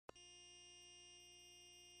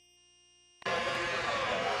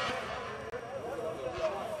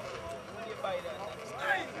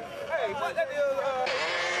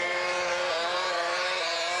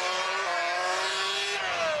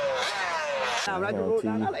When I rode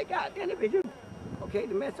down, I like, God damn, that bitch. Okay,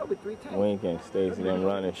 the man told me 3 times. Wink and Stacy them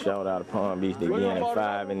running short out of Palm Beach. They getting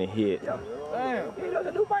 5 in the hit. Damn.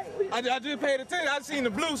 I just paid attention. I seen the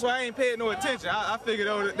blue, so I ain't paid no attention. I figured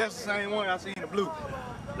that's the same one. I seen the blue.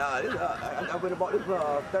 Nah, this, I went about this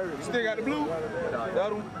for 30. You still got the blue?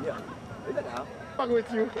 That one? Yeah. Is that now? Fuck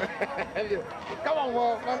with you. Come on,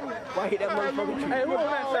 motherfucker. Why hit that motherfucker tree? Hey, who on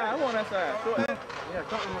that side? Who on that side? Yeah,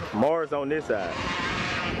 come on. Morris on this side.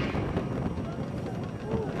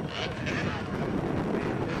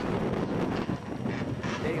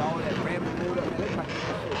 They all that rabbit food up, man. They might get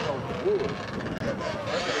that shit so wood.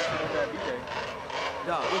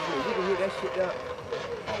 Dog, listen, you can hear that shit up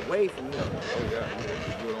away from here. Oh, yeah.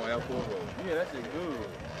 You do it on Airport Road. Yeah, that shit good.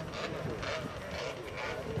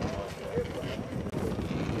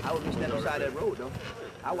 I was just standing beside that road, though.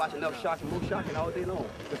 I watch enough shocking, more shocking all day long.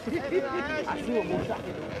 I see what more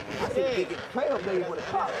shocking do. I see they get trails made with a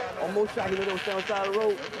car. On more shocking, they don't stand on the side of the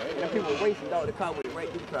road. And people were racing, dog. The car went right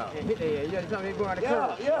through the crowd. You had to tell me going out the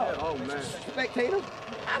curb. Yeah. Oh, man. Spectator.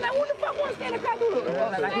 I'm like, what the fuck was standing across the road?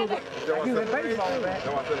 Like you was in baseball, man. That's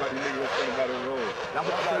why I said like these niggas standing by the road. That's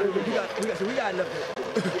what I'm saying. We got enough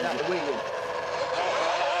to get out the way with.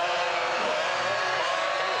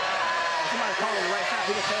 Somebody call on the right side.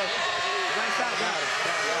 He can pass. The right side got him.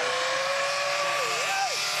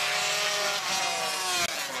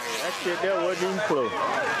 That shit there wasn't even close.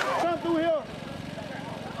 Come through here.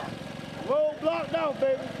 Road blocked out,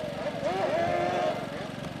 baby.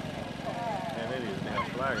 Man, that is damn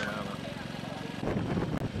flagging out.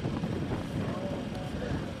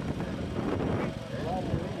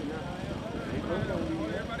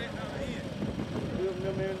 You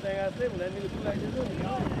remember everything I said when that nigga do like this?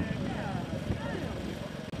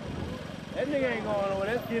 That nigga ain't going over.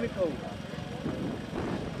 That's getting cold.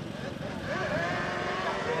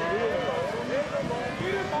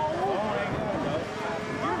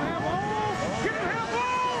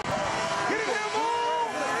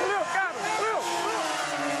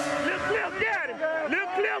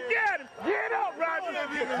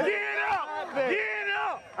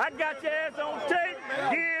 I got your ass on tape.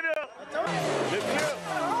 Get up. Lift it up.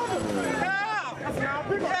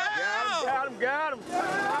 Got him.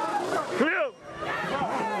 Clip.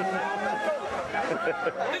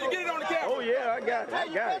 Did you get it on the camera? Oh yeah, I got it. I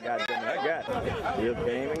got it. Clip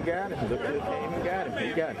came and got it. Clip came and got him.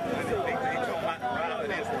 He got it.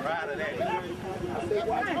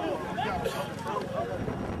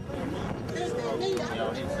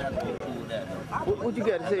 What you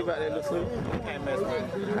got to say about that, little sir? Can't mess with it.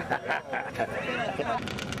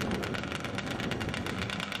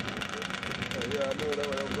 Yeah, I know that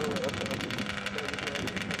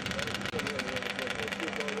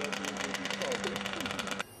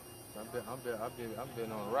I've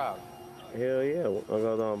been on a route. Hell yeah,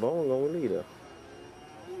 I'm gonna lead her.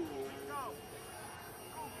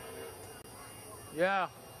 Yeah.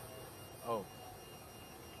 Oh.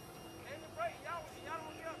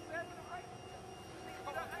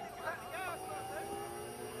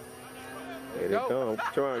 Here they come.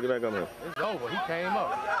 Try and get back up here. It's over. He came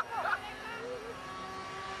up.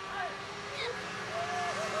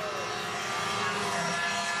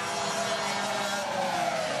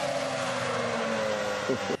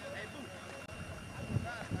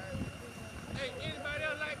 Hey, anybody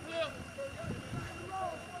else like Cliff?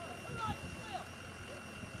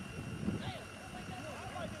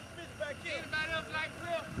 Anybody else like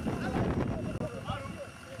Cliff?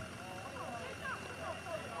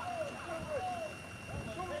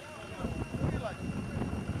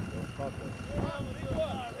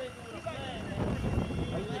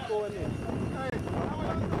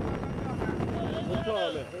 What's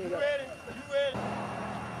wrong, man? You ready?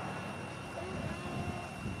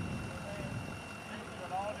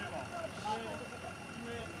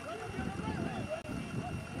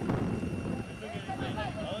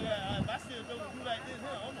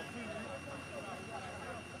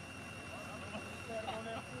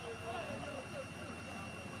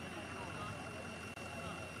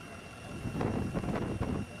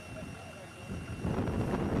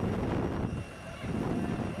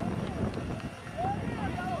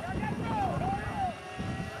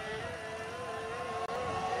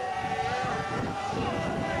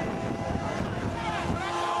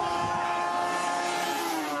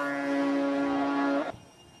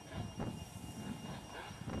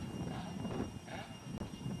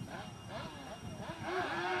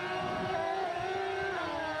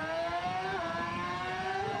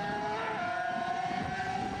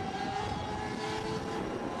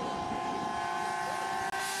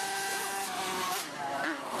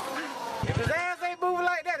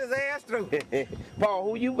 Paul,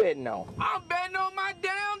 who you betting on? I'm betting on my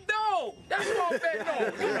damn dog. That's what I'm betting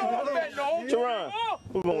on. You know what I'm betting on. Teron,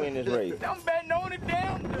 who gonna win this race? I'm betting on the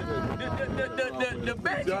damn the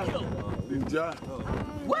bet killer.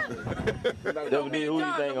 What? WD, who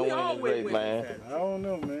you think gonna win this race, man? I don't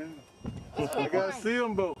know, man. I gotta see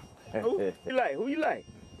them both. Who you like? Who you like?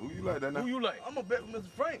 Who you like that now? Who you like? I'm gonna bet with Mr.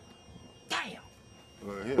 Frank. Damn.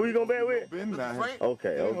 Who you gonna bet with? Mr. Frank.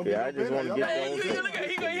 Okay. I just want to get Hey, you look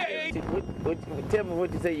at Tell me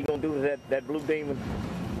what you say you gonna do to that blue demon.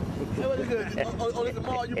 Oh, this the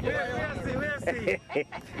mall you put We'll see.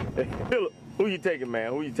 Philip, who you taking,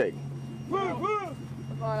 man? Who you taking?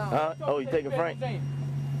 Huh? Oh, you taking Frank?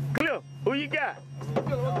 Cliff, who you got?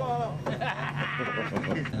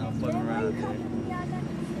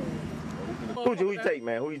 Who you take,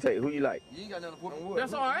 man? Who you take? Who you like? You ain't got nothing for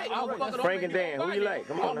That's all right. Frank and Dan, who you like?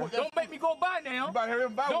 Come on now. Don't make me go buy now.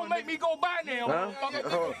 Don't make me go buy now. Huh?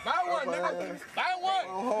 Buy one, nigga. Buy one.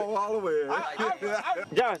 All the way.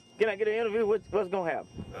 Josh, can I get an interview? What's gonna happen?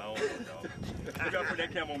 I don't know. You gotta put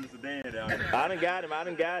that camera on Mr. Dan down there. I done got him. I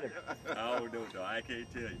don't know, though. I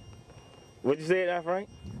can't tell you. What you say now, Frank?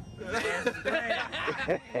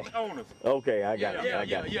 Owners. Okay, I got it.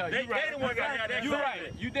 Yeah. They the one got that. You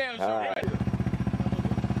right. You damn sure All right. right.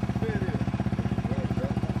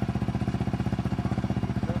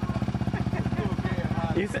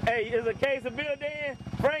 You say, hey, is a case of beer, Dan?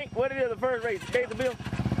 Frank, what it is, the first race? Case of beer?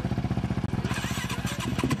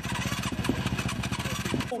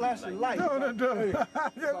 flashing light. No. I just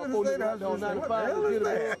want to say that. What the hell is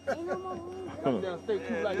that? Down straight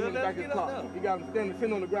too light. He went back his car. He got him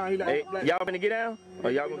sitting on the ground. He like, Hey, y'all finna get down?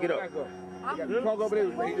 Or y'all gonna get up? He got the trunk over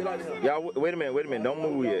there. He like that. Y'all, wait a minute. Don't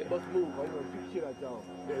move yet. Let's move. I'm gonna shoot shit at y'all.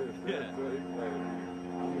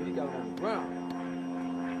 He got him on the ground.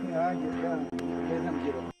 Yeah, I get down. Let him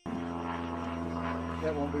get up.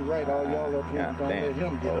 That won't be right. All y'all up here. God Don't let damn.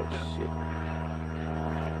 him get Oh, up. shit.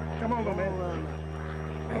 Come on, man.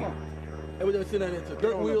 Come on. And we just sitting there into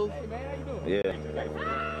dirt wheels. Yeah.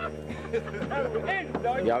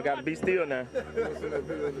 Y'all gotta be still now.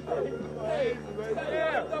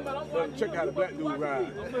 Check out the black dude ride.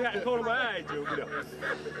 I'm looking at the corner of my eye, Joe.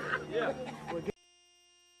 Yeah.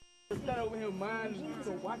 Start over here minding,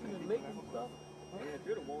 watching the lake and stuff.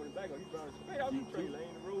 Should have worn it back. He's trying to stay out the tree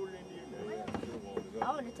lane, the road in there. I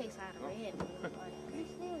want to take side of red.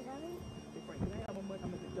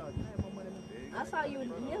 I saw you in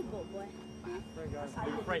the nibble, boy.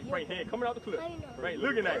 Frank, head coming out the cliff. Frank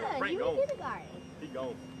looking at you. Frank gone. He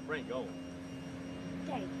gone. Frank gone.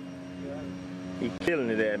 He killing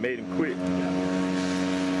it there, made him quit.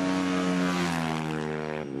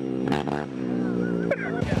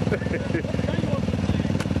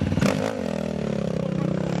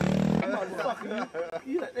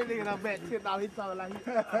 You let that nigga not bet $10. He talking like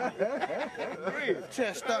he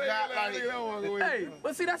chest stuck out like Hey,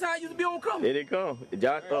 but see, that's how I used to be on cover. Here they come.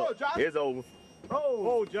 Josh up. It's over.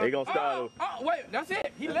 Oh, They gonna start over. Oh, wait, that's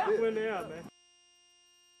it. He left. When they out, man.